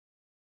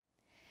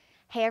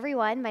Hey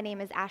everyone, my name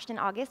is Ashton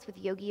August with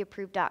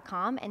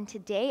YogiApproved.com, and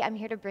today I'm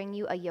here to bring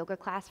you a yoga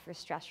class for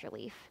stress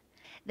relief.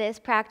 This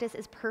practice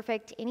is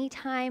perfect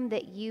anytime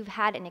that you've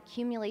had an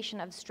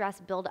accumulation of stress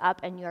build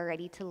up and you're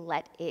ready to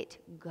let it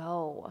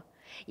go.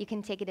 You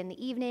can take it in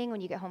the evening when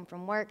you get home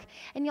from work,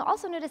 and you'll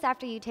also notice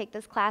after you take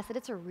this class that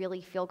it's a really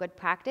feel-good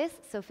practice,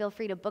 so feel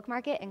free to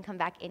bookmark it and come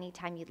back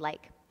anytime you'd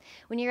like.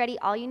 When you're ready,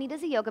 all you need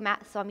is a yoga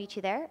mat, so I'll meet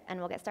you there and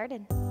we'll get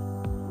started.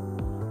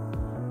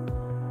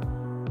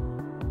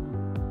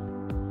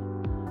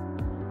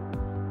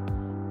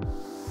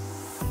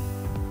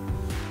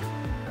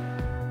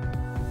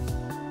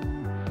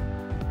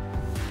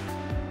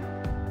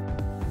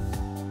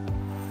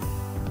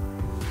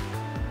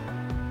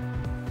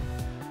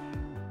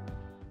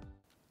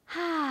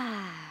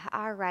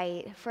 All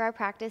right, for our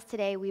practice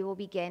today, we will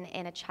begin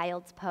in a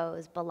child's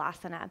pose,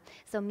 balasana.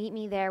 So meet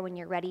me there when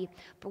you're ready.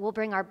 We'll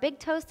bring our big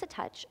toes to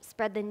touch,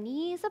 spread the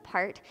knees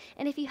apart,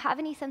 and if you have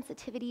any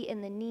sensitivity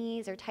in the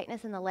knees or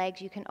tightness in the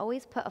legs, you can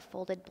always put a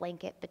folded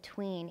blanket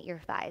between your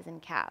thighs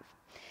and calf.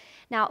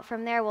 Now,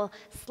 from there, we'll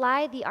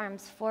slide the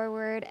arms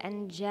forward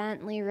and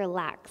gently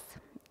relax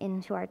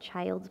into our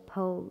child's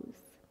pose.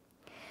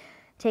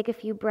 Take a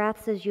few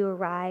breaths as you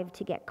arrive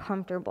to get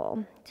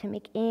comfortable, to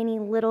make any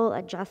little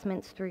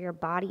adjustments through your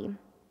body.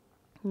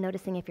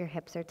 Noticing if your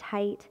hips are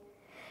tight,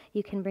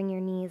 you can bring your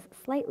knees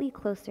slightly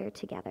closer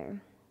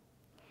together.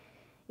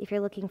 If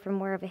you're looking for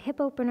more of a hip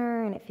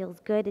opener and it feels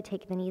good to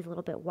take the knees a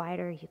little bit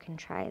wider, you can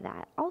try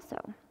that also.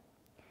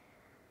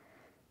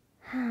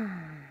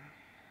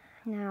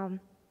 Now,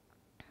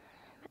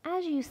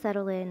 as you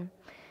settle in,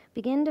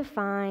 begin to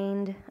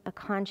find a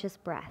conscious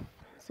breath.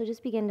 So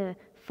just begin to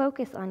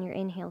focus on your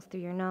inhales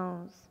through your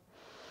nose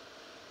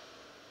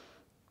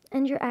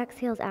and your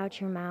exhales out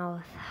your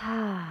mouth.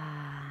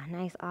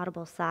 Nice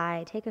audible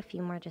sigh. Take a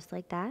few more just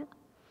like that.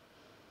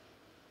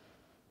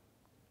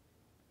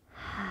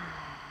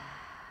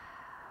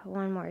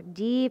 One more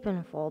deep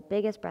and full,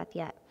 biggest breath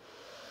yet.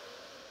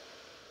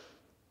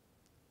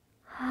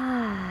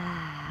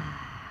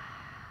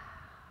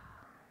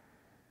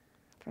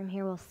 From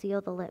here, we'll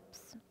seal the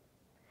lips.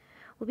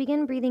 We'll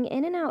begin breathing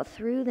in and out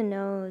through the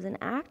nose and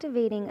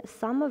activating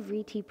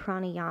Samavriti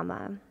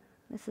pranayama.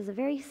 This is a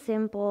very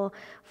simple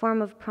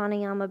form of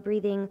pranayama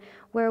breathing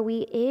where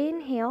we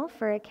inhale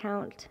for a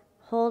count,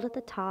 hold at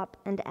the top,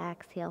 and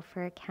exhale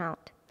for a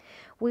count.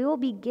 We will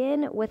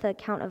begin with a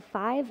count of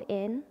 5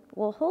 in,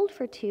 we'll hold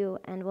for 2,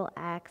 and we'll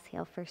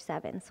exhale for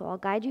 7. So I'll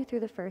guide you through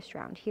the first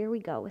round. Here we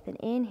go with an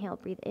inhale.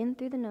 Breathe in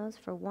through the nose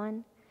for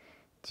 1,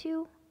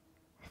 2,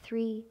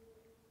 3,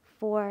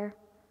 4,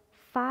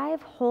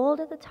 5, hold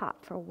at the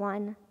top for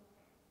 1,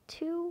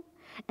 2,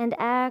 and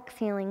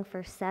exhaling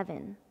for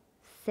 7,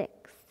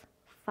 6,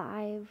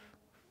 5,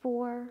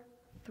 4,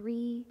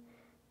 3,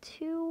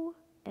 2,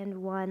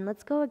 and 1.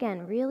 Let's go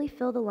again. Really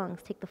fill the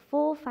lungs. Take the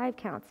full 5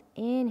 counts.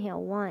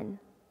 Inhale, 1,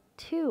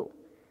 2,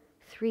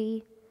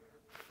 3,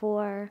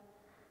 4,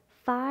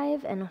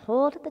 5, and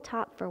hold at the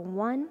top for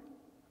 1,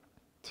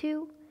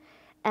 2,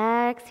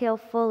 exhale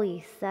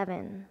fully,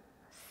 7,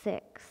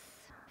 6,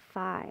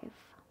 5,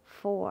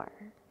 4,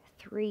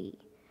 3,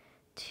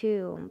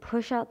 2,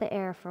 push out the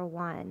air for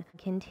 1.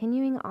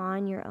 Continuing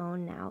on your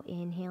own now,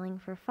 inhaling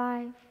for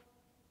 5,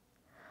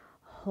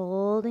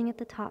 holding at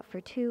the top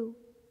for 2,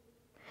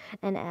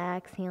 and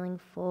exhaling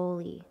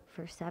fully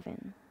for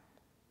 7.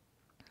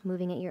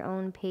 Moving at your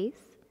own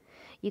pace.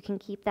 You can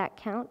keep that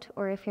count,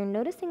 or if you're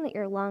noticing that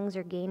your lungs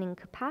are gaining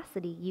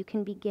capacity, you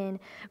can begin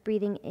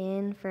breathing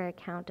in for a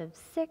count of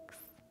 6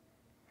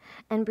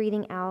 and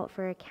breathing out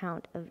for a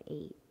count of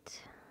 8.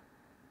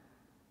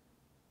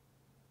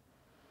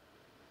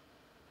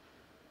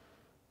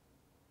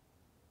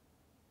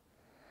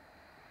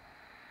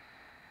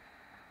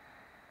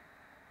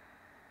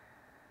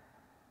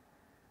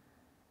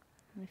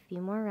 A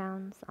few more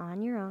rounds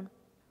on your own.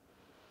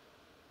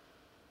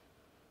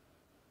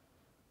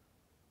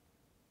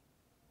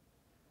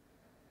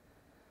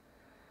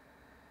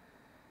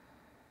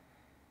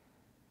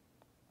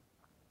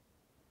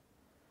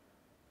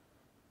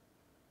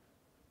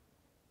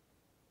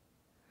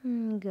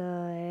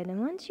 Good. And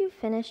once you've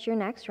finished your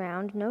next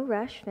round, no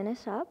rush,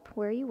 finish up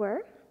where you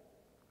were.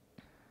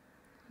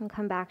 And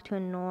come back to a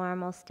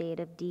normal state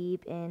of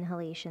deep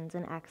inhalations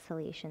and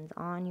exhalations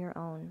on your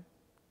own.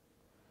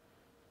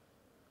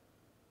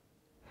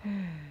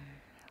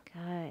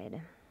 Good.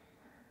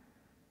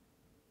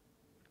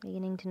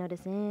 Beginning to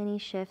notice any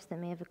shifts that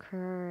may have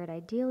occurred.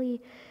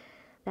 Ideally,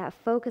 that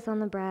focus on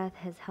the breath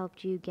has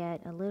helped you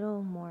get a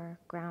little more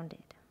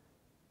grounded.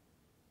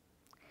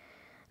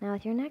 Now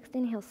with your next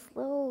inhale,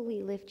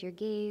 slowly lift your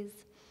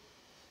gaze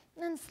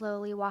and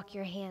slowly walk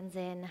your hands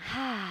in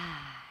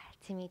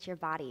to meet your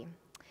body.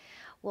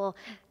 We'll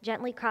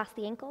gently cross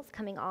the ankles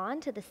coming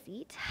on to the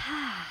seat,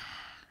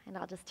 and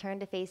I'll just turn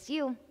to face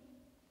you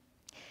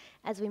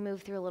as we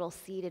move through a little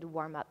seated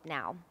warm-up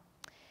now.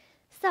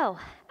 So,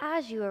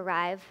 as you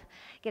arrive,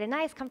 get a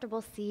nice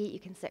comfortable seat. You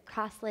can sit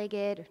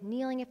cross-legged or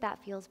kneeling if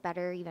that feels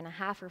better, even a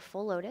half or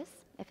full lotus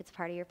if it's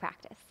part of your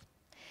practice.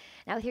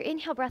 Now with your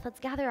inhale breath, let's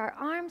gather our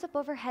arms up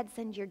overhead,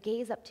 send your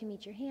gaze up to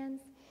meet your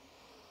hands,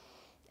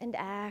 and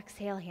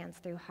exhale, hands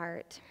through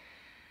heart.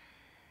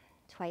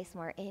 Twice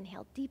more,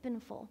 inhale, deep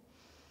and full.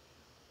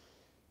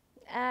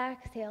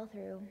 Exhale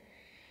through.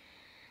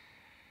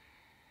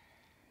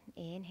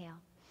 Inhale.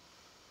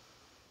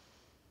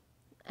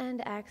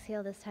 And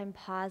exhale, this time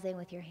pausing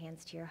with your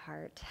hands to your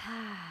heart.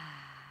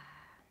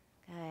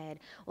 Good.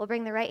 We'll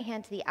bring the right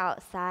hand to the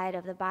outside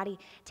of the body,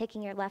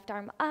 taking your left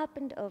arm up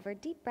and over.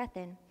 Deep breath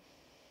in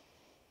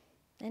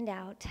and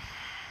out.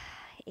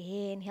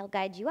 Inhale,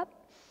 guide you up.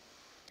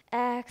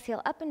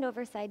 Exhale, up and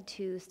over, side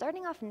two.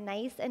 Starting off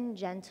nice and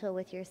gentle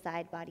with your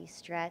side body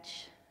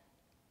stretch.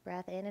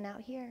 Breath in and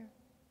out here.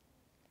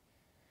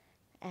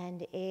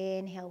 And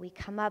inhale, we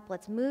come up.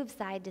 Let's move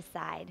side to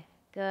side.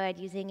 Good,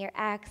 using your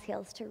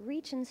exhales to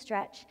reach and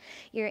stretch,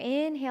 your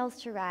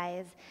inhales to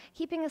rise,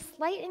 keeping a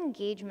slight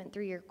engagement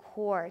through your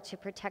core to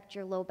protect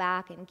your low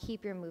back and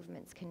keep your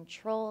movements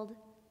controlled.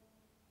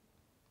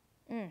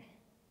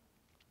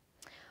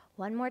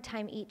 One more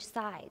time each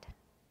side.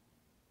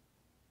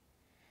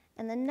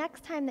 And the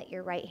next time that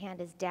your right hand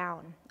is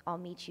down, I'll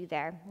meet you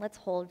there. Let's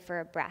hold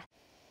for a breath.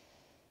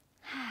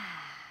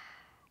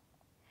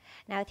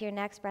 Now with your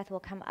next breath, we'll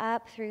come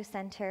up through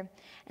center.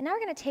 And now we're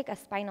going to take a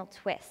spinal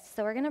twist.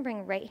 So we're going to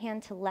bring right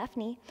hand to left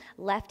knee,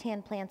 left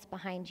hand plants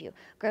behind you.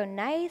 Grow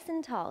nice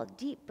and tall.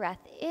 Deep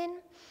breath in.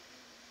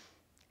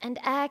 And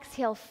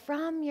exhale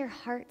from your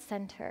heart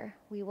center.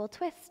 We will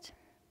twist.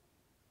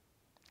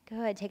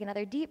 Good. Take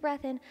another deep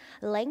breath in.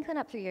 Lengthen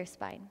up through your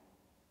spine.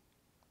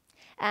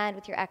 And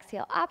with your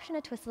exhale option,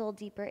 to twist a little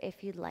deeper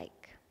if you'd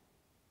like.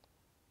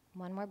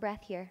 One more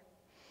breath here.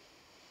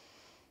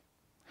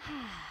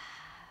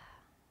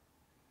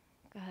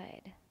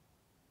 Good.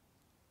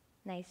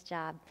 Nice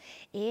job.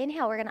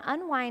 Inhale, we're going to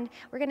unwind.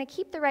 We're going to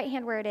keep the right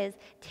hand where it is,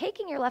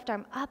 taking your left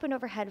arm up and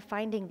overhead,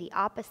 finding the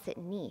opposite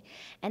knee,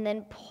 and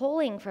then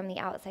pulling from the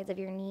outsides of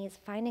your knees,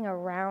 finding a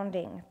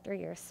rounding through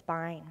your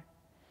spine.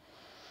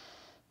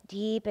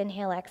 Deep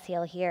inhale,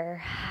 exhale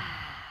here.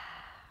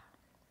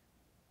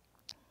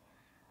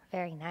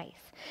 Very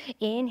nice.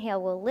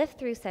 Inhale, we'll lift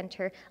through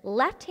center,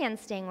 left hand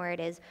staying where it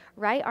is,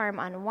 right arm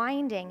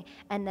unwinding,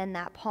 and then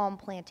that palm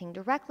planting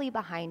directly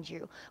behind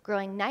you,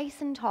 growing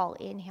nice and tall.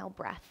 Inhale,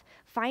 breath.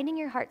 Finding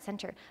your heart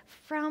center.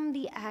 From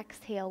the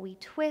exhale, we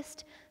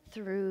twist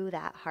through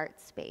that heart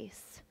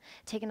space.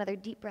 Take another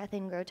deep breath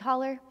in, grow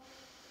taller.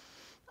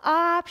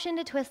 Option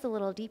to twist a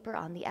little deeper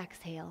on the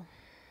exhale.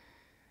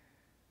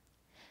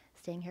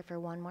 Staying here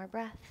for one more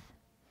breath.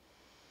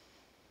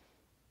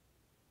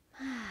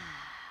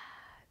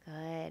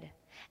 Good.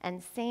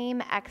 And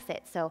same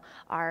exit. So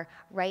our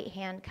right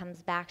hand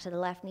comes back to the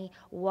left knee.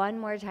 One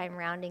more time,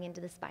 rounding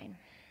into the spine.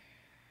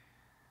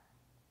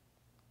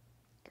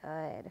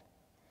 Good.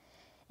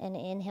 And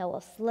inhale,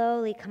 we'll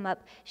slowly come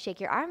up, shake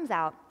your arms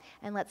out,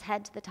 and let's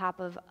head to the top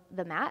of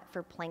the mat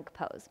for plank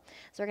pose.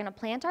 So we're going to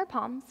plant our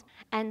palms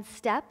and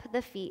step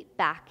the feet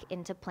back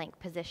into plank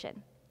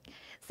position.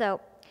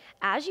 So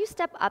as you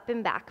step up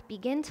and back,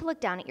 begin to look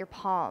down at your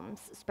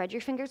palms. Spread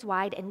your fingers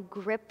wide and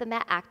grip the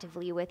mat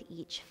actively with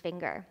each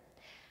finger.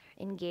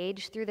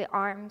 Engage through the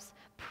arms,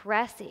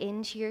 press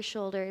into your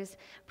shoulders,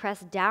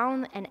 press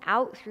down and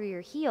out through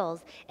your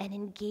heels, and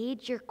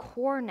engage your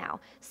core now,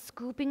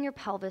 scooping your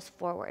pelvis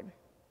forward.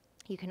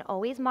 You can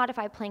always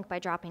modify plank by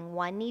dropping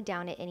one knee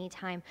down at any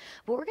time,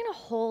 but we're going to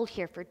hold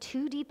here for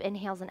 2 deep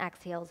inhales and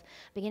exhales,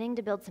 beginning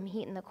to build some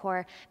heat in the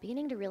core,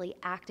 beginning to really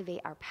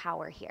activate our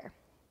power here.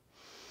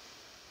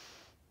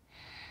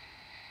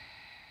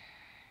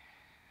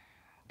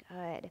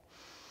 Good.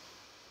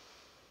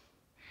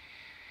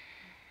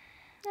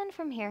 And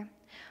from here,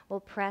 we'll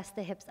press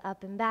the hips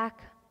up and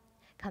back,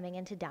 coming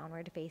into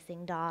downward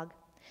facing dog.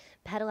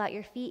 Pedal out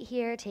your feet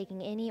here,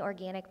 taking any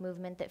organic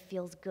movement that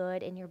feels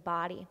good in your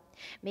body.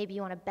 Maybe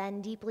you want to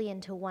bend deeply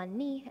into one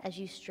knee as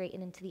you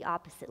straighten into the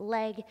opposite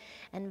leg,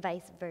 and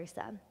vice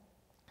versa.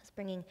 Just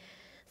bringing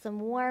some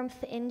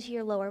warmth into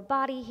your lower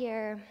body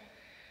here.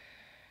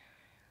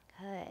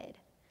 Good.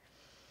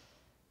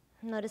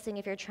 Noticing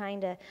if you're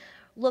trying to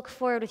look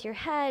forward with your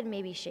head,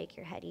 maybe shake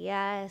your head,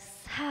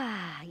 yes.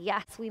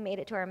 Yes, we made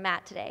it to our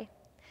mat today.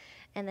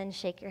 And then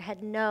shake your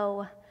head,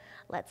 no,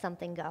 let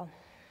something go.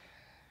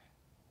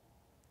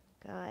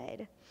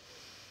 Good.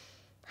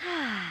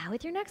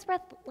 With your next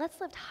breath,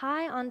 let's lift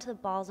high onto the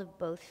balls of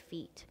both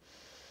feet.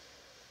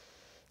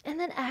 And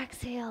then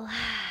exhale,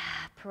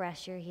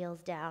 press your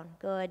heels down.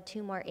 Good,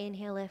 2 more,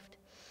 inhale, lift.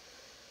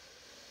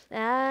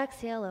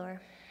 Exhale,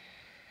 lower.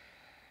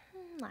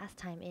 Last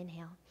time,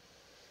 inhale.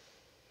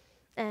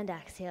 And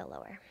exhale,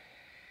 lower.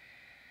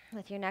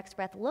 With your next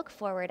breath, look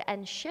forward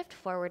and shift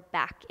forward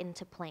back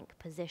into plank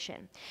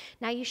position.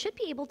 Now you should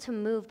be able to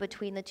move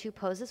between the 2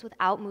 poses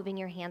without moving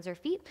your hands or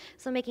feet,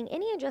 so making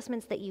any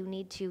adjustments that you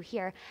need to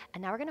here.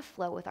 And now we're going to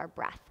flow with our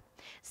breath.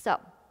 So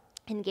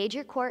engage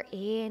your core,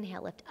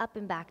 inhale, lift up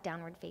and back,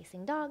 downward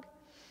facing dog.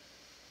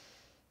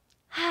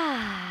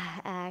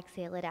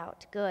 Exhale it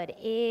out. Good.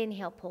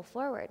 Inhale, pull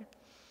forward.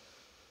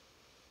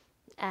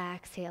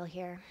 Exhale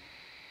here.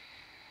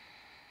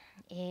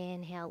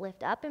 Inhale,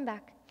 lift up and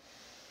back.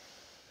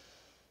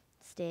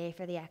 Stay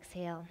for the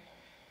exhale.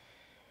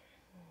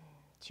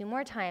 2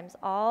 more times,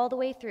 all the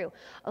way through.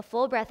 A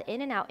full breath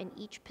in and out in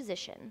each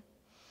position.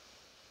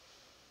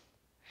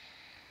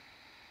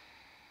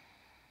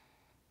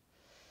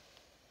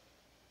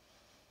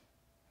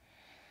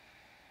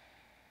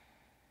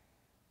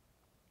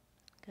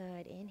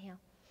 Good, inhale.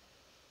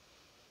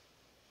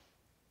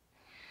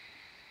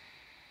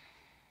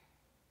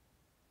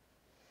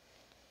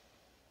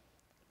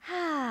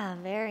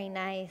 Very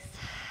nice.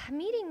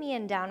 Meeting me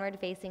in downward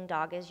facing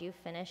dog as you've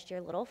finished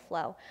your little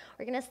flow.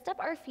 We're gonna step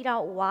our feet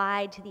out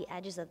wide to the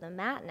edges of the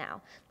mat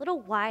now. Little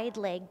wide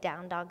leg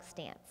down dog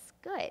stance.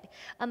 Good.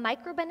 A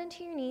micro bend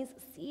into your knees.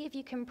 See if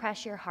you can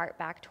press your heart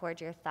back towards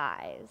your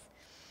thighs.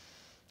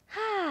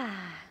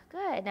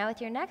 Good. Now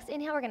with your next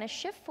inhale, we're gonna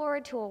shift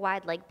forward to a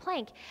wide leg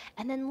plank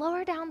and then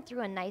lower down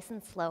through a nice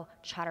and slow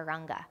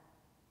chaturanga.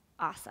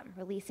 Awesome.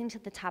 Releasing to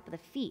the top of the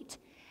feet.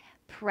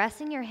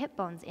 Pressing your hip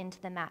bones into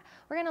the mat.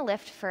 We're gonna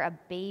lift for a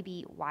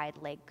baby wide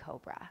leg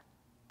cobra.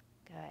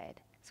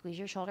 Good. Squeeze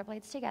your shoulder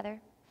blades together.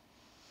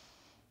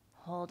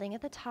 Holding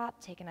at the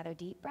top, take another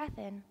deep breath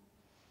in.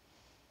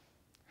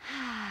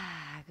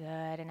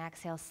 Good, and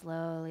exhale,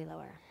 slowly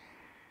lower.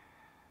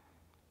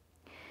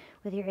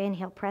 With your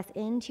inhale, press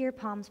into your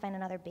palms, find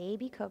another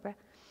baby cobra.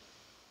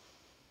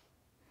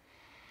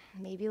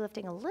 Maybe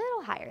lifting a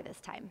little higher this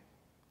time.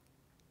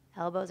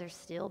 Elbows are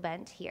still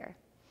bent here.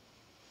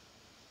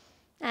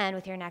 And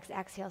with your next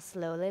exhale,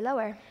 slowly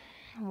lower.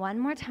 One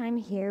more time,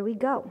 here we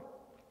go.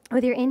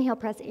 With your inhale,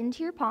 press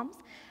into your palms,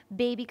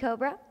 baby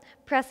cobra,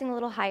 pressing a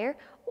little higher,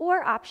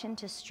 or option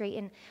to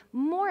straighten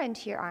more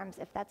into your arms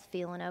if that's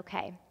feeling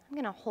okay. I'm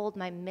gonna hold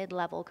my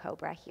mid-level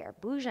cobra here,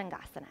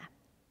 Bhujangasana.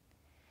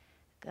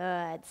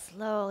 Good,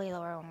 slowly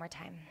lower one more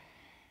time.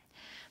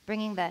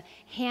 Bringing the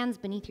hands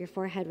beneath your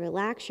forehead,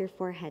 relax your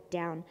forehead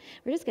down.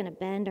 We're just gonna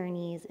bend our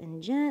knees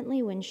and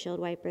gently windshield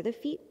wiper the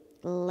feet,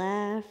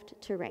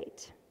 left to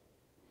right.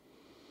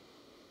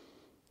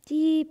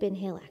 Deep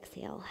inhale,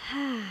 exhale.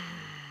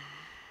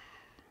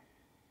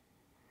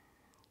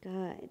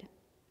 Good.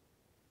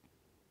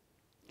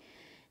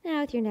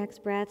 Now with your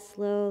next breath,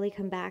 slowly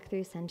come back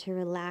through center.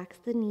 Relax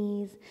the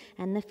knees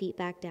and the feet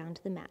back down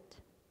to the mat.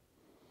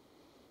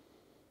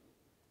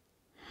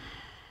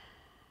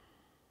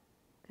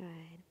 Good.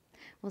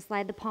 We'll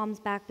slide the palms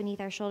back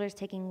beneath our shoulders,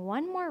 taking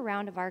one more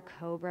round of our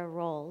cobra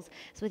rolls.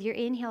 So with your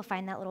inhale,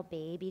 find that little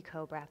baby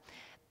cobra.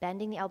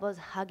 Bending the elbows,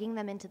 hugging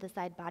them into the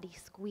side body,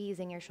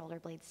 squeezing your shoulder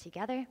blades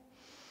together,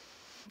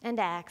 and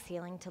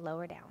exhaling to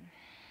lower down.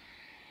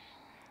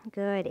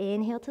 Good.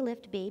 Inhale to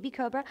lift, baby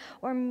cobra,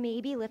 or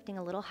maybe lifting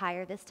a little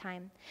higher this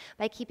time.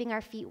 By keeping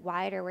our feet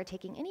wider, we're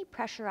taking any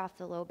pressure off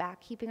the low back,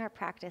 keeping our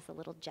practice a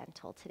little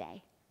gentle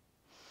today.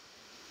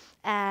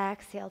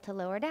 Exhale to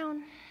lower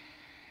down.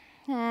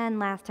 And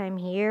last time,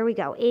 here we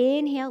go.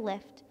 Inhale,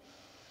 lift.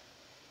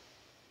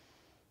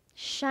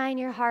 Shine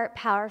your heart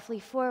powerfully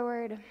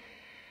forward.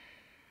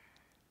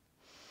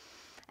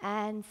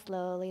 And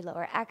slowly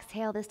lower.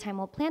 Exhale. This time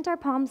we'll plant our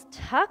palms,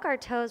 tuck our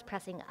toes,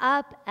 pressing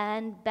up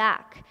and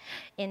back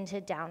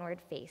into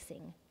downward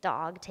facing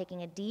dog.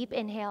 Taking a deep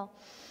inhale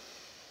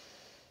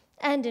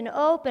and an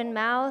open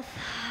mouth.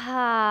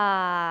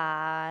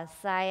 Sigh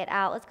it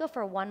out. Let's go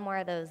for one more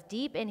of those.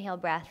 Deep inhale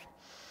breath.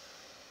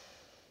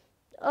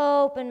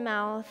 Open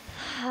mouth.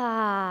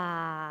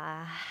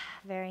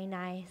 Very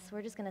nice.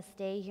 We're just going to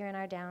stay here in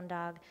our down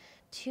dog.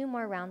 2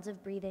 more rounds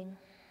of breathing.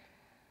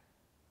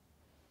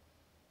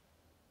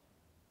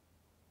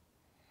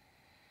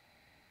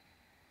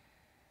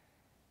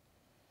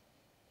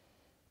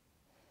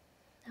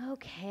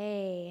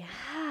 Okay.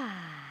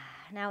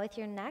 Now with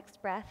your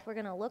next breath, we're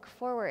going to look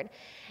forward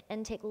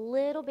and take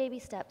little baby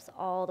steps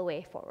all the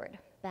way forward,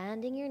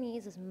 bending your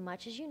knees as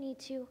much as you need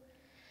to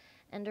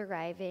and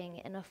arriving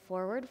in a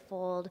forward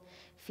fold,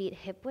 feet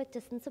hip-width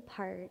distance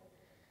apart,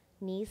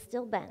 knees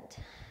still bent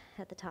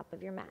at the top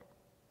of your mat.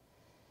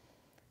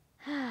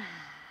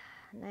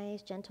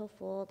 Nice, gentle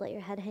fold. Let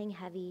your head hang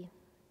heavy.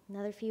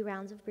 Another few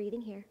rounds of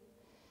breathing here.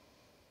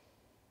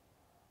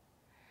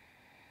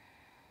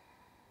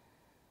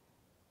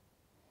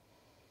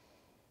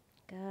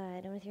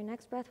 Good, and with your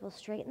next breath, we'll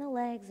straighten the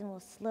legs and we'll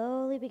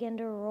slowly begin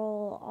to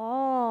roll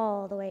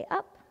all the way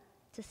up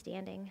to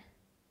standing.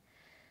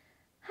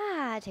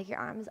 Take your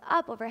arms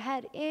up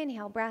overhead,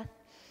 inhale, breath,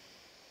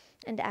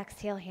 and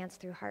exhale, hands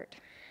through heart.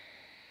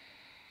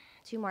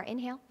 2 more,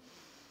 inhale.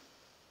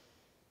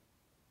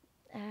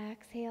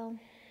 Exhale.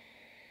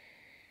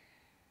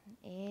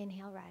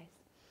 Inhale, rise.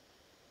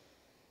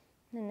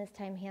 And this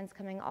time, hands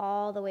coming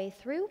all the way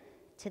through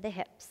to the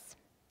hips.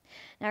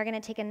 Now we're going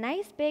to take a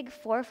nice big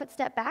 4-foot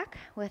step back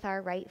with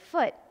our right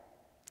foot,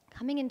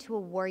 coming into a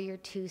warrior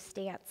 2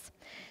 stance.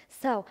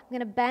 So I'm going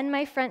to bend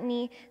my front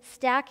knee,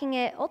 stacking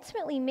it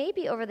ultimately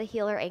maybe over the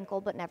heel or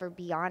ankle, but never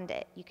beyond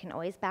it. You can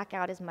always back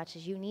out as much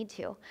as you need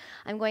to.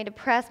 I'm going to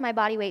press my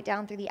body weight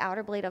down through the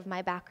outer blade of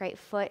my back right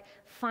foot,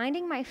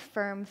 finding my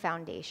firm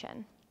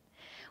foundation.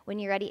 When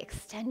you're ready,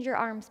 extend your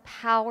arms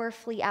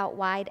powerfully out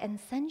wide and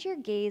send your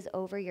gaze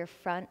over your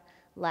front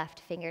left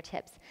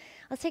fingertips.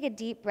 Let's take a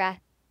deep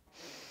breath.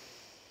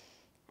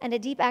 And a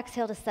deep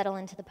exhale to settle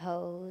into the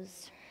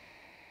pose.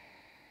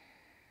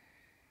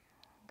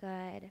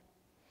 Good.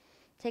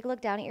 Take a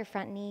look down at your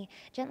front knee.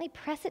 Gently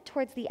press it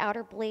towards the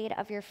outer blade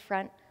of your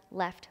front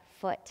left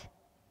foot.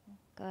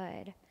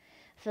 Good.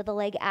 Feel the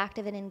leg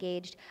active and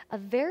engaged. A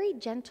very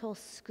gentle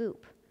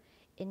scoop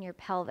in your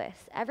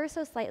pelvis, ever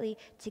so slightly,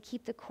 to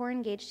keep the core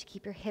engaged, to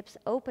keep your hips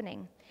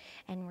opening.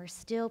 And we're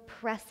still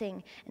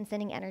pressing and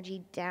sending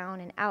energy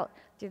down and out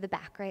through the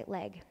back right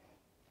leg.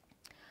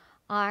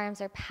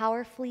 Arms are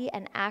powerfully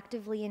and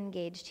actively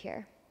engaged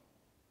here.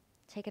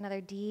 Take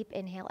another deep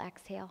inhale,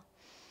 exhale.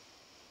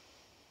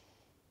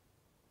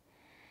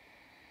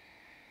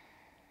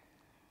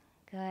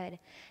 Good.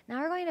 Now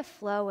we're going to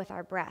flow with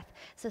our breath.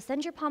 So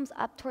send your palms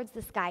up towards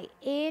the sky.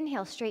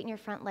 Inhale, straighten your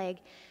front leg.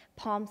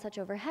 Palms touch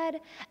overhead.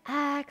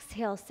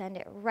 Exhale, send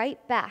it right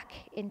back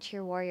into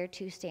your warrior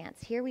two stance.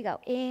 Here we go.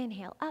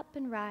 Inhale, up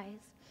and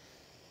rise.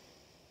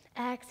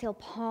 Exhale,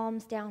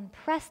 palms down,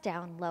 press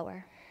down,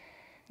 lower.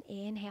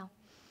 Inhale.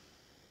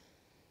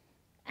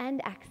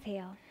 And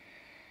exhale.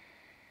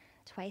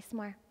 Twice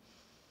more.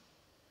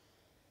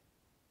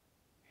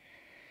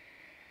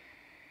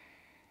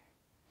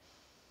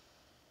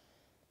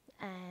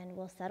 And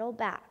we'll settle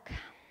back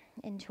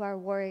into our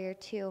warrior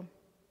two.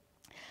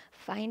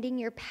 Finding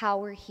your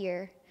power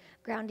here,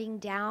 grounding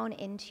down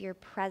into your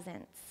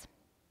presence.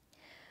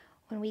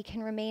 When we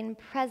can remain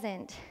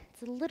present,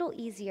 it's a little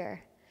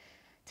easier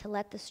to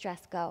let the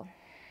stress go.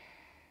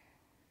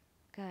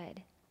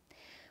 Good.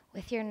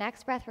 With your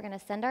next breath, we're going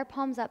to send our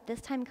palms up,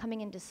 this time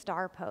coming into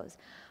star pose.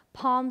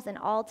 Palms and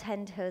all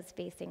 10 toes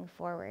facing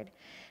forward.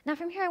 Now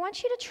from here, I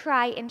want you to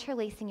try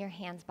interlacing your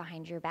hands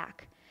behind your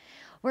back.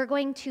 We're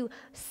going to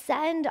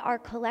send our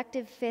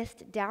collective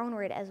fist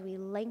downward as we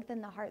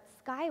lengthen the heart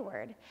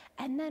skyward,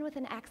 and then with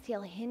an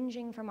exhale,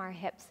 hinging from our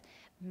hips,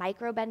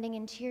 micro-bending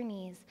into your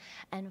knees,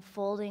 and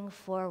folding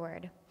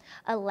forward,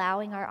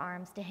 allowing our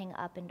arms to hang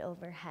up and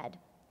overhead.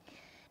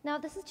 Now,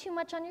 if this is too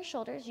much on your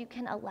shoulders, you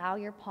can allow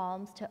your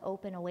palms to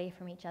open away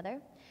from each other.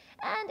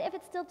 And if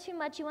it's still too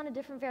much, you want a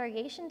different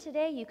variation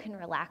today, you can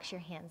relax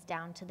your hands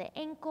down to the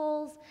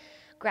ankles,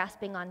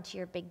 grasping onto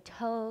your big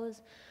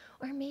toes,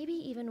 or maybe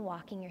even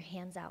walking your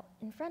hands out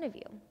in front of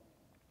you.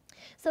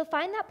 So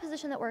find that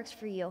position that works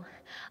for you.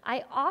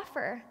 I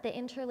offer the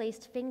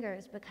interlaced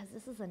fingers because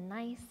this is a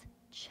nice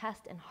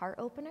chest and heart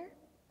opener.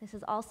 This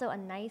is also a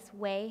nice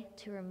way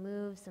to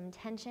remove some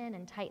tension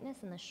and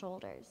tightness in the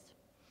shoulders.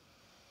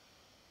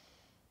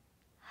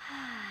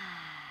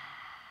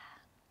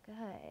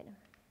 Good.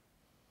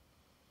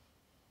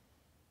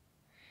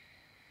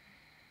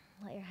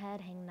 Let your head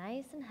hang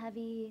nice and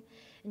heavy,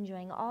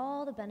 enjoying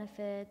all the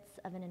benefits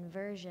of an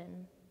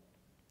inversion.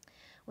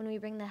 When we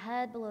bring the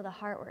head below the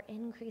heart, we're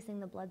increasing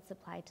the blood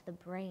supply to the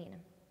brain,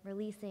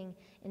 releasing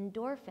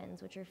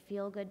endorphins, which are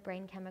feel-good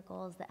brain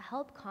chemicals that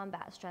help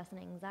combat stress and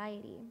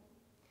anxiety,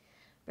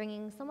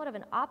 bringing somewhat of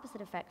an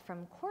opposite effect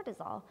from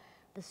cortisol,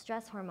 the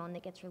stress hormone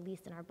that gets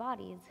released in our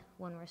bodies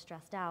when we're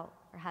stressed out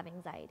or have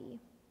anxiety.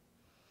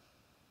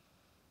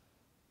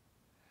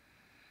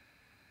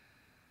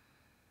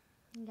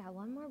 You got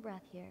one more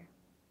breath here.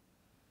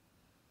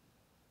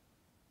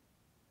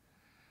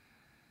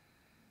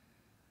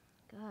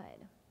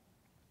 Good.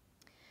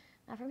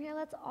 Now from here,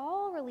 let's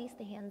all release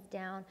the hands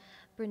down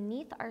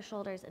beneath our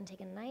shoulders and take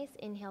a nice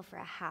inhale for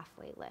a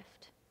halfway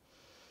lift.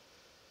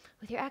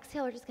 With your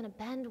exhale, we're just going to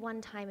bend one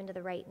time into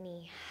the right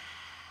knee.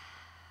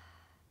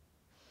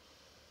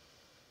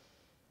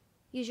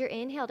 Use your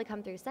inhale to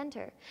come through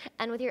center.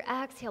 And with your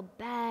exhale,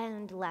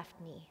 bend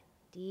left knee.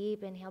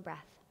 Deep inhale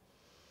breath.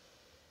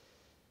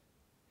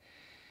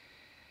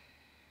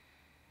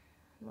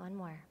 One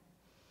more.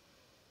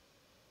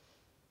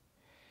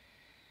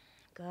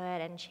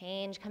 Good, and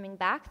change. Coming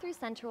back through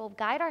center, we'll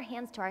guide our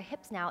hands to our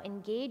hips now.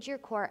 Engage your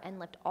core and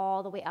lift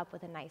all the way up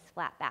with a nice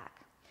flat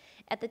back.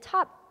 At the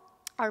top,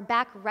 our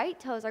back right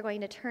toes are going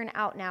to turn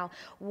out now.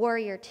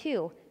 Warrior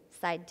two,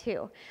 side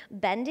two.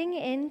 Bending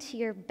into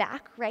your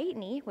back right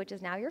knee, which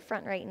is now your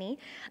front right knee.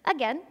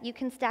 Again, you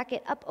can stack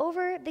it up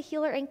over the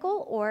heel or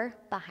ankle or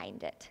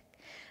behind it.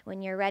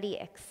 When you're ready,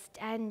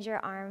 extend your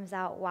arms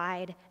out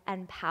wide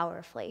and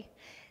powerfully.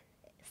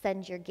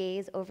 Send your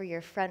gaze over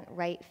your front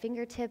right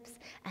fingertips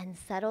and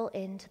settle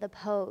into the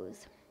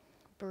pose.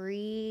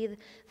 Breathe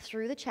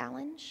through the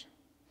challenge.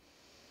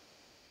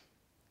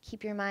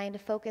 Keep your mind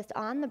focused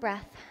on the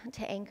breath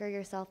to anchor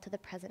yourself to the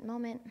present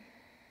moment.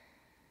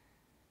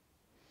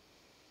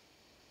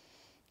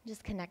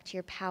 Just connect to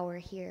your power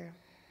here.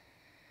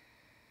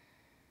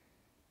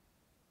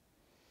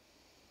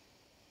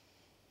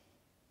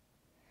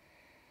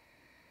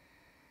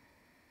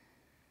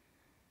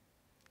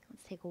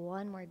 Take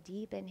one more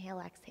deep inhale,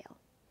 exhale.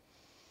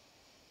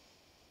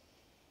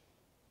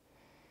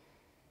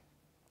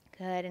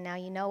 Good, and now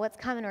you know what's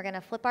coming. We're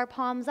gonna flip our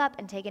palms up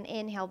and take an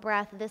inhale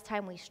breath. This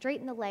time we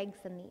straighten the legs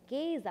and the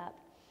gaze up.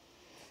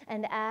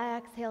 And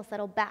exhale,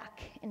 settle back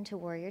into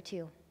warrior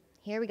two.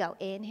 Here we go,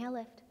 inhale,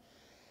 lift.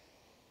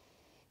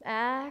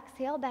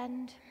 Exhale,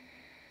 bend.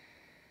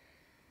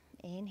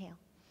 Inhale.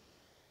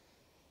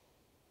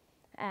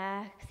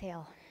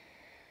 Exhale.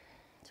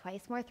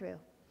 Twice more through.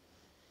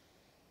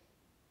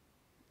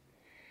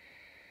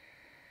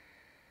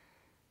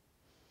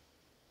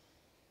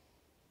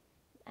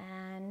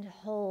 And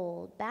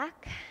hold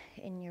back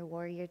in your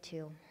warrior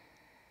two.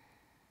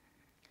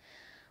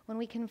 When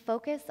we can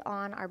focus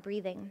on our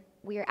breathing,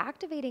 we are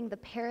activating the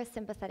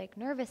parasympathetic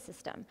nervous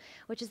system,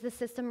 which is the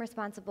system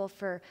responsible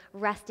for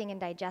resting and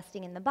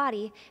digesting in the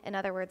body. In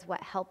other words,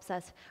 what helps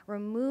us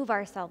remove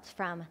ourselves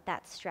from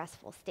that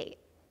stressful state.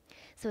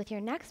 So with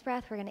your next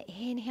breath, we're going to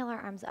inhale our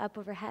arms up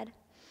overhead,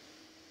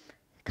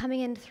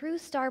 coming in through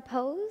star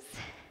pose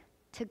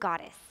to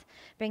goddess,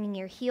 bringing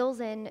your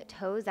heels in,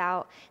 toes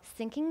out,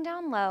 sinking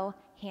down low,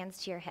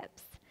 hands to your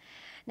hips.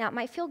 Now, it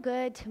might feel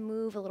good to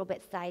move a little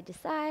bit side to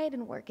side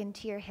and work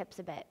into your hips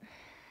a bit.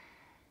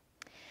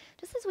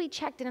 Just as we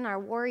checked in our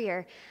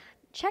warrior,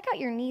 check out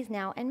your knees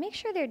now and make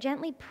sure they're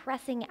gently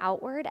pressing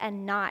outward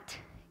and not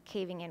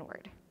caving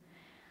inward.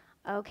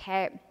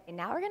 Okay,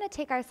 now we're going to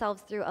take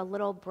ourselves through a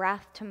little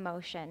breath to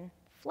motion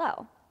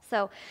flow.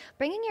 So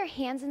bringing your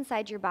hands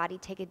inside your body,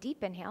 take a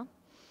deep inhale.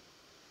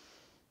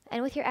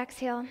 And with your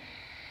exhale,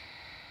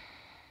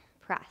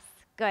 press.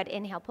 Good,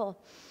 inhale, pull.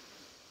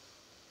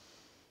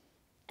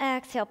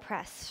 Exhale,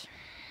 press.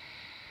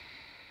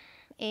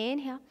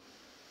 Inhale.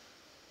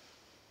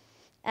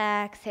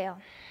 Exhale.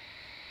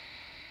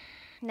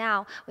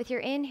 Now, with your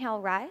inhale,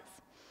 rise.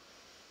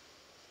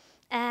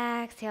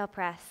 Exhale,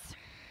 press.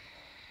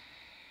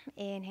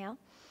 Inhale.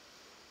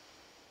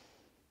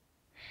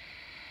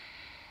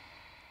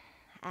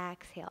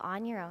 Exhale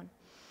on your own.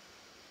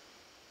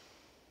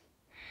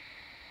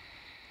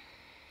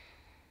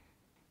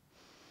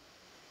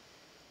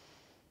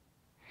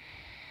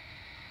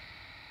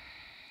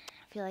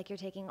 Feel like you're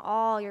taking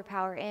all your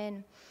power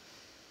in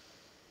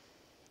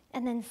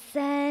and then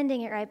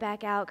sending it right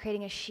back out,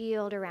 creating a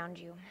shield around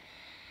you.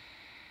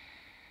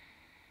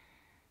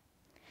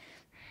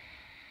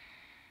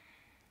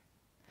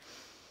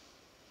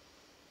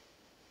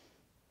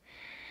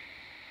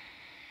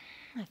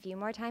 A few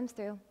more times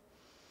through.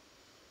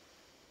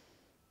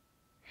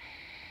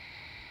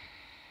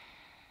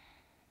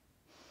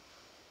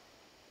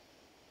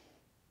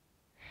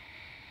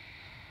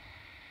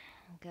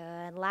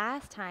 Good.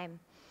 Last time.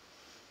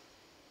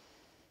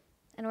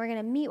 And we're going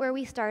to meet where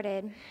we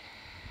started.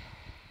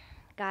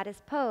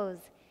 Goddess pose,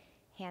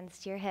 hands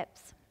to your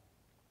hips.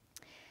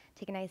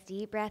 Take a nice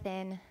deep breath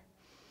in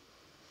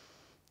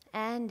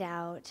and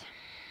out.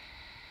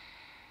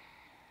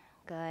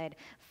 Good.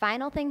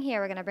 Final thing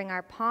here, we're going to bring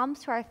our palms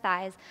to our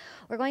thighs.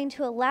 We're going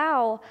to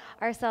allow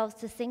ourselves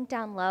to sink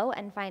down low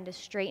and find a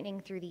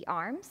straightening through the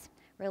arms.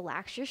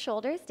 Relax your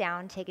shoulders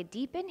down, take a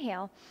deep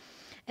inhale.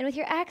 And with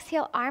your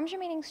exhale, arms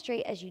remaining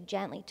straight as you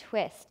gently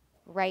twist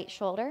right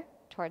shoulder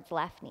towards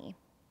left knee.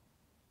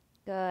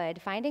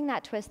 Good. Finding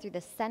that twist through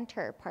the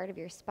center part of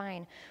your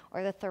spine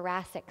or the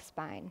thoracic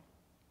spine.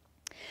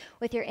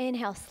 With your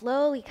inhale,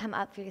 slowly come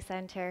up through the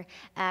center.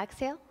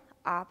 Exhale,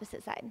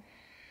 opposite side.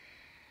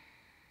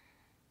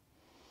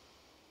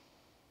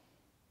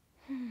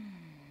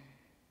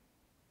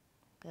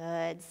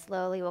 Good.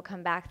 Slowly we'll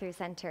come back through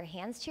center,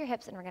 hands to your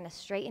hips, and we're going to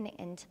straighten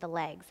into the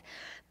legs.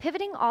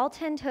 Pivoting all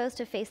 10 toes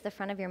to face the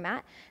front of your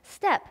mat.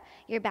 Step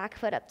your back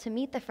foot up to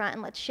meet the front,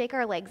 and let's shake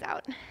our legs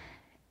out.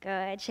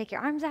 Good. Shake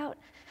your arms out.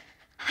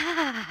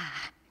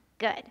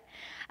 Good.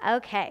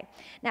 Okay.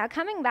 Now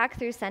coming back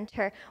through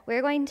center,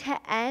 we're going to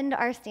end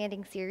our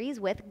standing series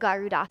with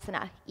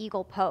Garudasana,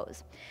 eagle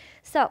pose.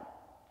 So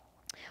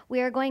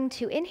we are going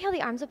to inhale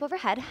the arms up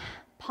overhead,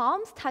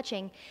 palms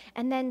touching,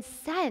 and then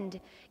send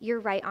your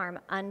right arm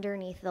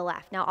underneath the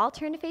left. Now I'll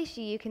turn to face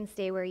you. You can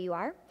stay where you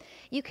are.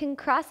 You can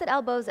cross at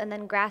elbows and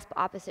then grasp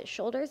opposite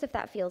shoulders if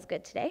that feels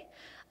good today.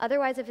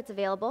 Otherwise, if it's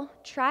available,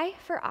 try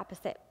for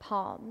opposite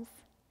palms.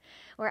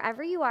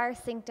 Wherever you are,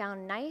 sink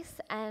down nice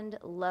and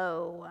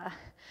low.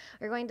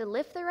 We're going to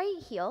lift the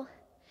right heel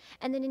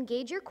and then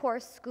engage your core,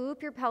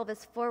 scoop your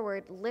pelvis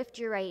forward, lift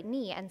your right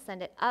knee, and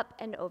send it up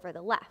and over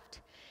the left.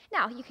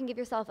 Now, you can give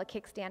yourself a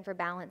kickstand for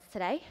balance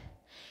today.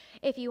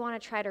 If you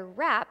want to try to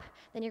wrap,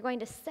 then you're going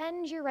to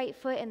send your right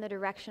foot in the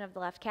direction of the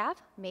left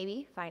calf,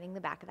 maybe finding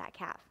the back of that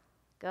calf.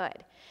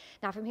 Good.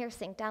 Now from here,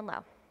 sink down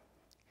low.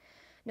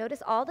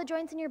 Notice all the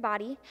joints in your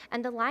body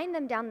and align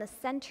them down the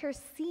center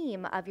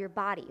seam of your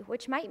body,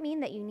 which might mean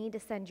that you need to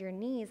send your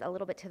knees a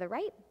little bit to the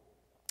right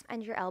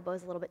and your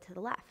elbows a little bit to the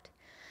left.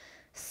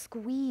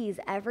 Squeeze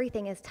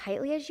everything as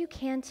tightly as you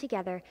can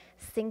together,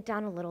 sink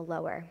down a little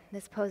lower.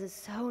 This pose is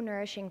so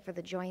nourishing for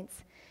the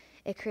joints.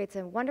 It creates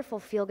a wonderful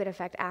feel-good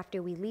effect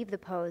after we leave the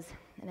pose,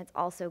 and it's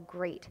also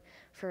great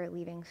for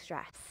relieving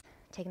stress.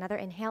 Take another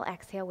inhale,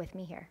 exhale with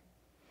me here.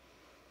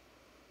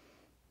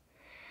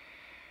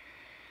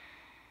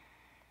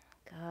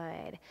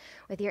 Good.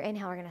 With your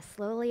inhale, we're going to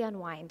slowly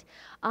unwind.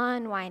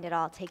 Unwind it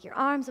all. Take your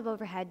arms up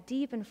overhead,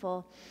 deep and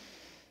full.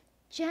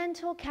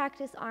 Gentle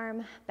cactus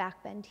arm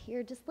back bend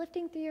here, just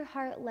lifting through your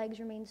heart. Legs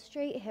remain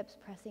straight, hips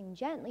pressing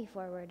gently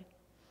forward.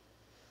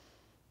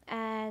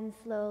 And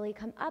slowly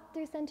come up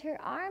through center,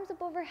 arms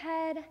up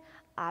overhead,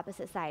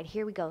 opposite side.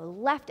 Here we go.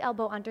 Left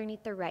elbow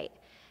underneath the right.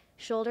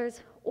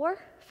 Shoulders or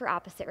for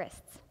opposite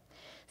wrists.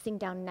 Sink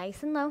down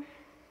nice and low.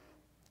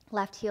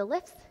 Left heel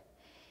lifts.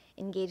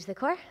 Engage the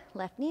core.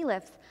 Left knee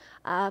lifts.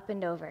 Up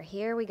and over.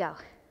 Here we go.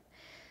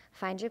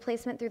 Find your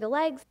placement through the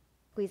legs.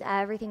 Squeeze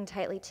everything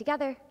tightly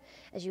together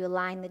as you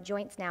align the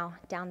joints now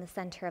down the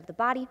center of the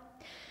body.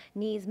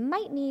 Knees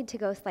might need to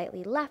go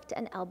slightly left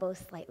and elbows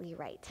slightly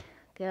right.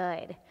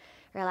 Good.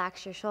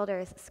 Relax your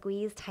shoulders.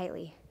 Squeeze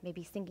tightly.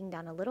 Maybe sinking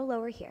down a little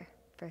lower here.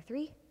 For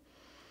 3,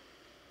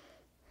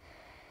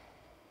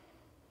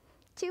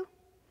 2,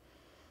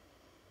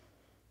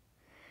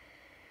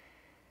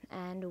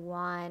 and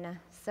 1.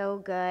 So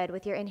good.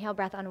 With your inhale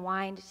breath,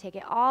 unwind. Take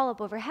it all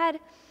up overhead.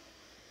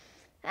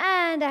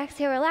 And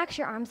exhale, relax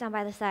your arms down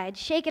by the side.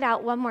 Shake it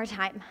out one more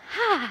time.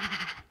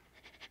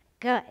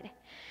 Good.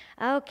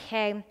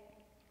 Okay.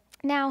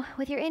 Now,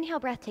 with your inhale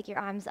breath, take your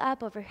arms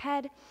up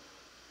overhead.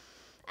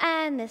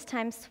 And this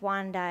time,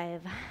 swan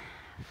dive.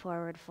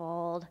 Forward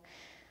fold.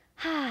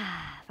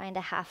 Find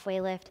a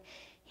halfway lift.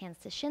 Hands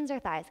to shins or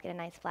thighs. Get a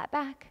nice flat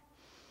back.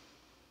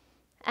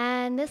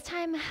 And this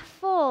time,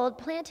 fold,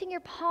 planting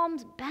your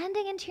palms,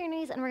 bending into your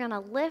knees, and we're going to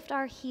lift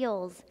our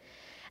heels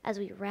as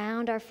we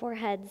round our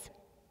foreheads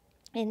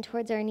in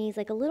towards our knees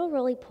like a little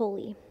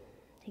roly-poly.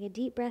 Take a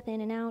deep breath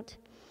in and out.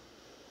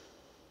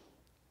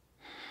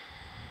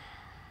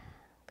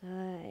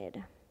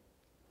 Good.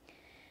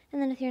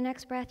 And then with your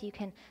next breath, you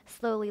can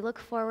slowly look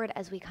forward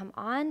as we come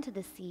onto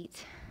the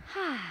seat.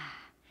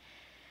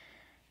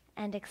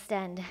 And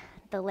extend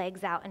the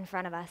legs out in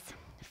front of us.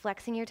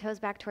 Flexing your toes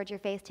back towards your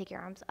face. Take your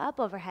arms up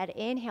overhead.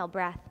 Inhale,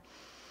 breath.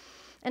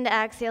 And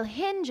exhale,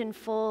 hinge and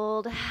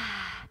fold.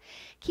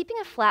 Keeping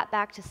a flat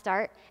back to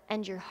start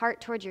and your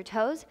heart towards your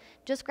toes,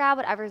 just grab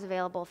whatever's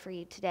available for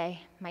you today.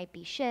 Might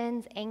be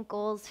shins,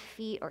 ankles,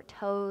 feet, or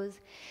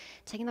toes.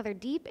 Take another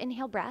deep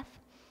inhale breath.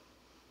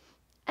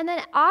 And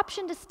then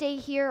option to stay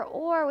here,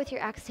 or with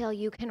your exhale,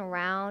 you can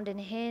round and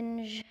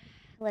hinge,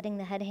 letting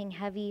the head hang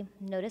heavy.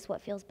 Notice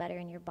what feels better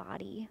in your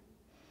body.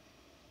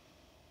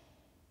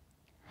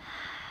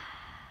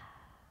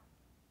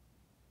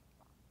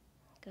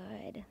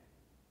 Good.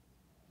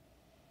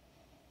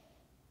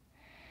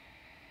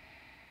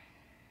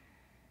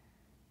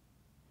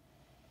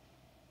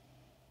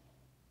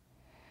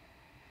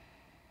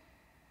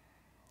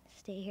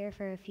 Stay here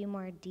for a few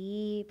more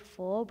deep,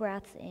 full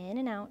breaths in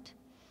and out.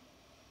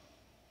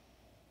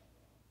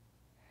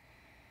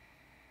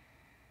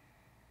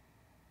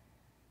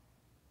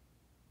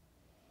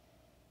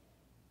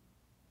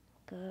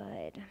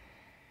 Good.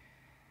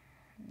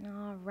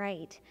 All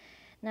right.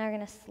 Now we're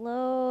going to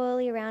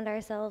slowly round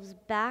ourselves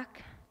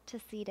back to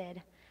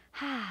seated.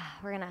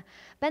 We're going to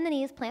bend the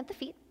knees, plant the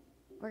feet.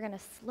 We're going to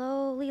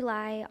slowly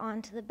lie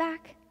onto the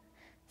back,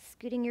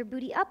 scooting your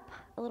booty up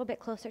a little bit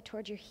closer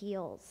towards your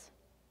heels.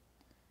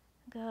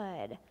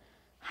 Good.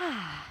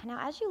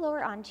 Now as you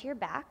lower onto your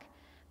back,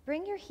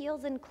 bring your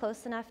heels in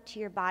close enough to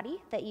your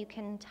body that you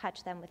can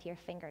touch them with your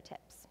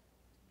fingertips.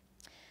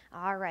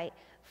 All right.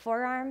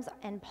 Forearms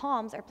and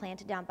palms are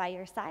planted down by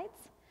your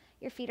sides.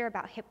 Your feet are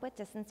about hip-width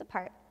distance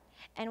apart.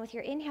 And with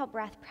your inhale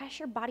breath, press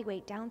your body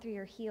weight down through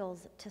your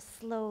heels to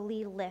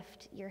slowly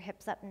lift your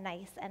hips up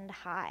nice and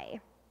high.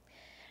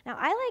 Now,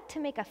 I like to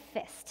make a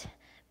fist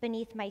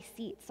beneath my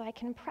seat so I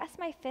can press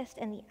my fist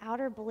and the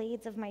outer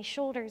blades of my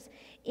shoulders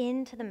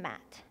into the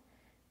mat.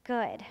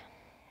 Good.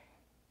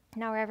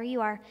 Now, wherever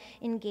you are,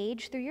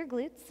 engage through your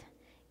glutes.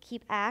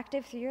 Keep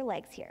active through your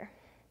legs here.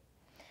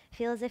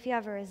 Feel as if you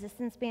have a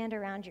resistance band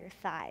around your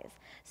thighs,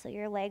 so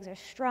your legs are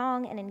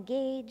strong and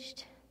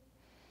engaged.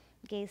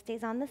 Gaze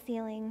stays on the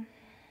ceiling.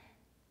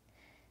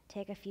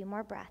 Take a few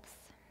more breaths.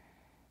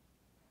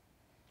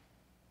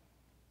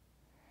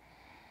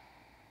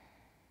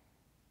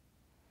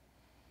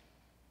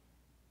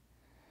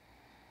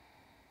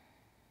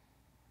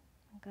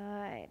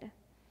 Good.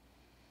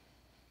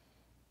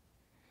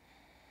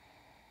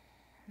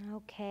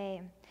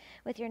 Okay.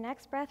 With your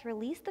next breath,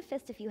 release the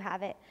fist if you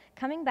have it,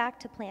 coming back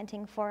to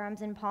planting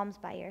forearms and palms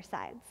by your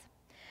sides.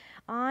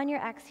 On your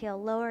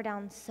exhale, lower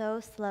down so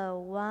slow,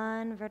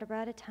 one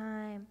vertebra at a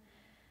time,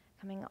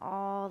 coming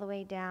all the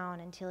way down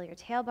until your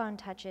tailbone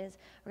touches.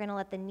 We're going to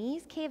let the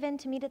knees cave in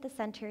to meet at the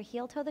center,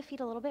 heel toe the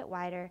feet a little bit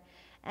wider,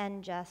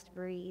 and just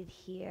breathe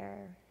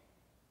here.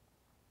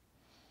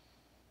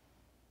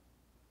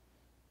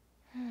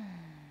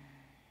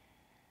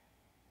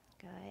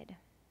 Good.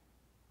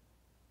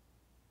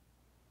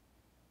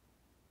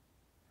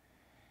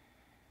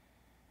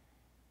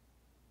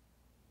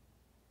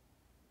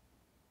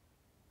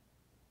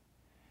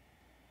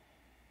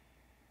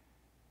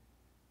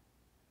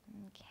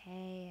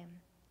 Okay.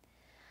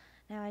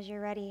 Now as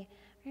you're ready,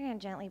 we're going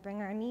to gently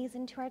bring our knees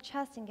into our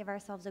chest and give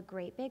ourselves a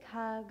great big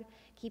hug.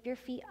 Keep your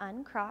feet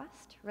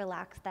uncrossed,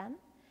 relax them,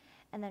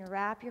 and then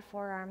wrap your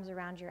forearms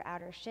around your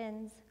outer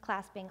shins,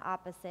 clasping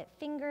opposite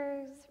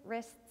fingers,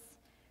 wrists,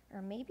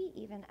 or maybe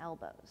even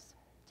elbows.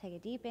 Take a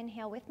deep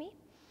inhale with me.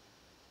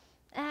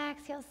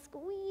 Exhale,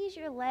 squeeze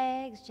your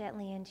legs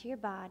gently into your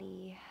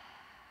body.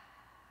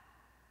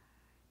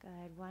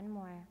 Good, one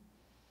more.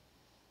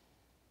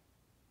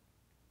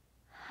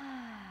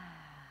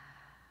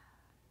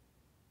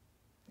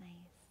 Nice.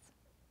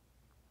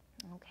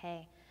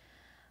 Okay.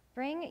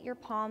 Bring your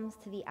palms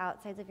to the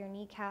outsides of your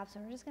kneecaps,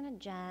 and we're just going to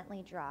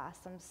gently draw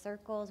some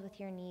circles with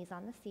your knees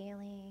on the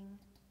ceiling.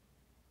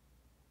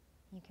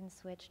 You can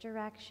switch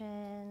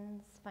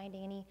directions,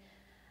 finding any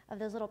of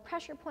those little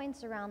pressure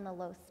points around the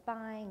low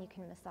spine. You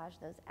can massage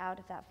those out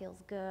if that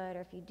feels good,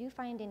 or if you do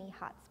find any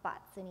hot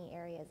spots, any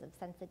areas of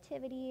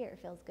sensitivity, or it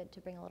feels good to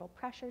bring a little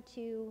pressure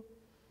to.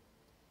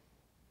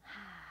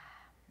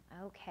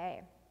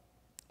 Okay.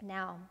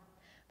 Now,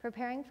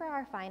 preparing for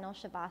our final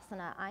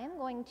Shavasana, I am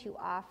going to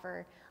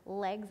offer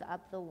legs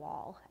up the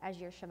wall as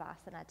your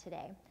Shavasana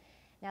today.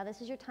 Now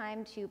this is your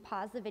time to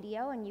pause the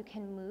video and you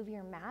can move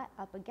your mat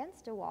up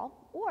against a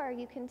wall, or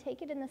you can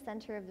take it in the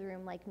center of the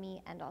room like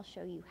me and I'll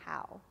show you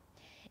how.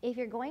 If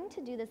you're going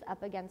to do this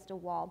up against a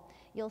wall,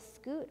 you'll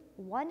scoot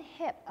one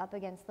hip up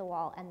against the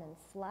wall and then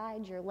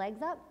slide your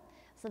legs up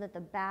so that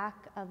the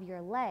back of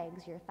your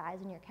legs, your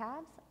thighs and your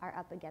calves, are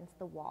up against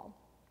the wall.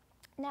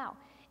 Now,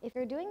 if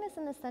you're doing this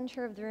in the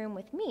center of the room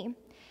with me,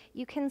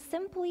 you can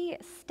simply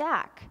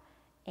stack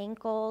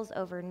ankles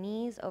over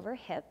knees over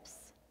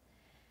hips,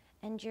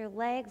 and your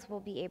legs will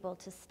be able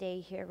to stay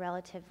here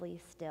relatively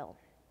still.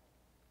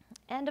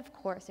 And of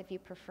course, if you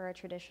prefer a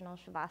traditional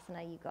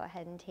Shavasana, you go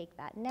ahead and take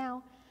that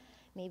now.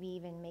 Maybe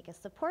even make a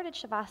supported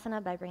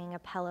Shavasana by bringing a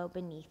pillow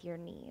beneath your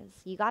knees.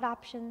 You got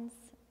options.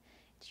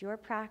 It's your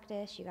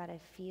practice. You got to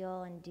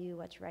feel and do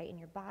what's right in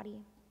your body.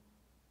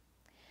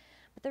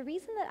 But the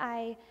reason that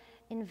I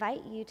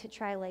invite you to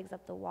try legs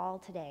up the wall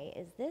today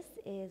is this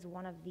is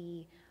one of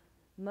the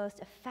most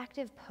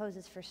effective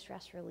poses for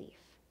stress relief.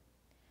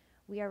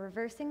 We are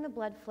reversing the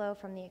blood flow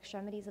from the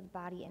extremities of the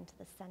body into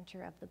the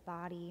center of the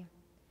body.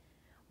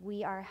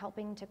 We are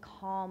helping to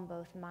calm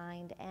both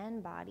mind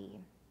and body.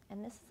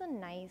 And this is a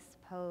nice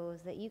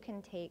pose that you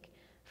can take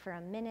for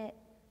a minute,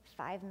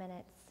 5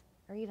 minutes,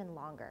 or even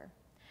longer.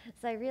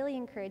 So I really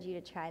encourage you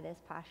to try this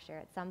posture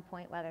at some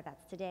point, whether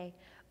that's today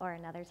or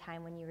another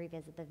time when you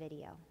revisit the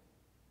video.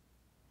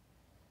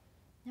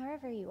 Now,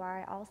 wherever you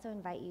are, I also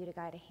invite you to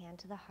guide a hand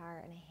to the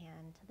heart and a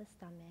hand to the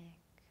stomach.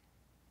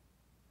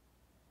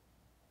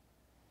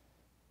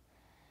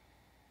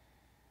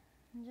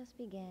 And just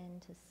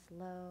begin to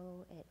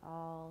slow it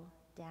all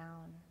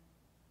down.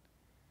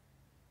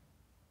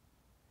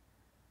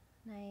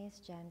 Nice,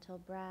 gentle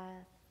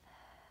breath.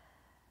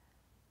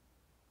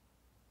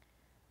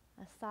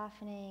 A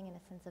softening and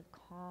a sense of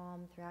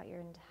calm throughout your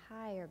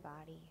entire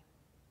body.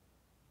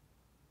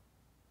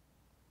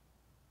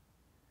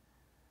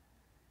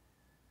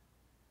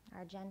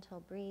 Our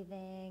gentle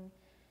breathing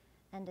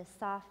and a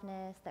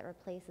softness that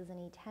replaces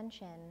any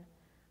tension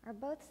are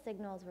both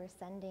signals we're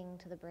sending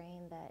to the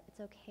brain that it's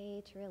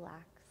okay to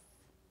relax,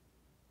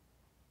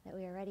 that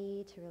we are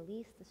ready to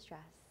release the stress,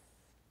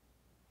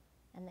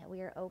 and that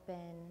we are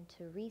open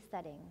to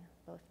resetting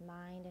both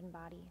mind and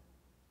body.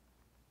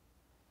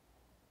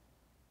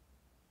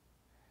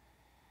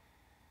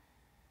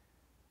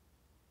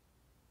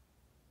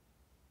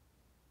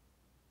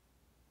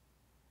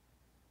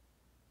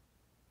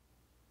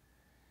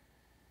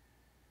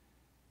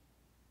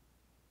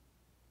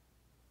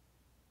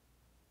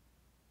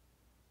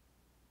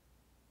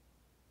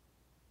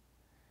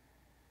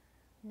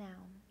 Now,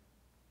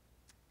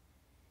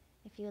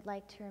 if you would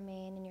like to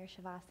remain in your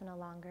Shavasana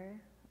longer,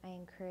 I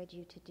encourage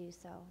you to do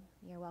so.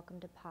 You're welcome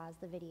to pause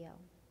the video.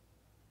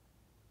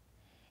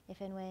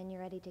 If and when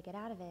you're ready to get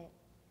out of it,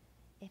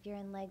 if you're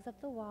in legs up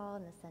the wall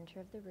in the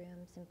center of the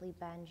room, simply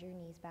bend your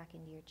knees back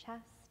into your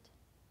chest.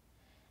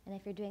 And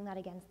if you're doing that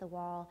against the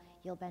wall,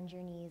 you'll bend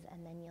your knees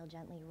and then you'll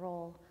gently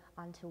roll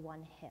onto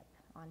one hip,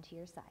 onto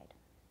your side.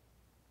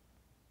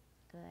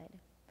 Good.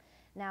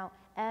 Now,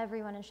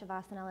 everyone in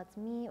Shavasana, let's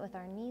meet with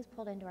our knees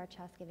pulled into our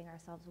chest, giving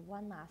ourselves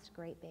one last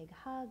great big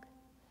hug.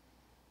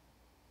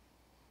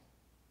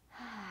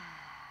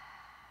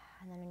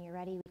 And then when you're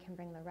ready, we can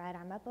bring the right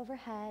arm up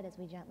overhead as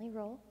we gently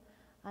roll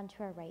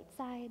onto our right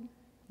side.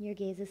 Your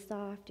gaze is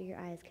soft, or your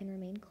eyes can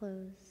remain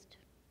closed.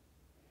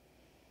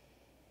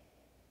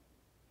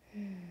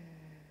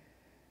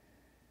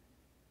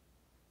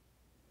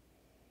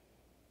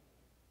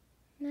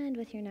 And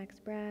with your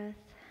next breath,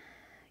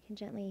 we can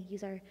gently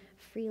use our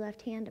free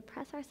left hand to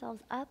press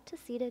ourselves up to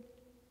seated.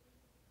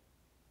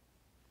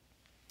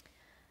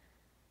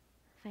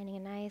 Finding a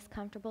nice,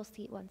 comfortable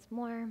seat once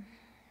more.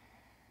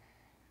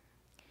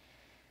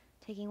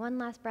 Taking one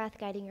last breath,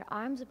 guiding your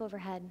arms up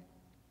overhead.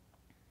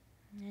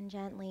 And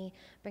gently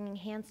bringing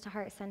hands to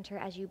heart center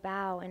as you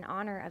bow in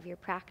honor of your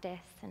practice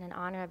and in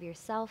honor of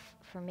yourself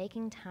for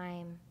making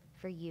time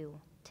for you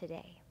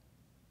today.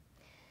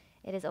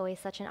 It is always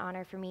such an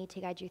honor for me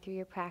to guide you through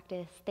your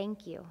practice.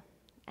 Thank you,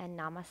 and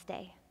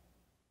namaste.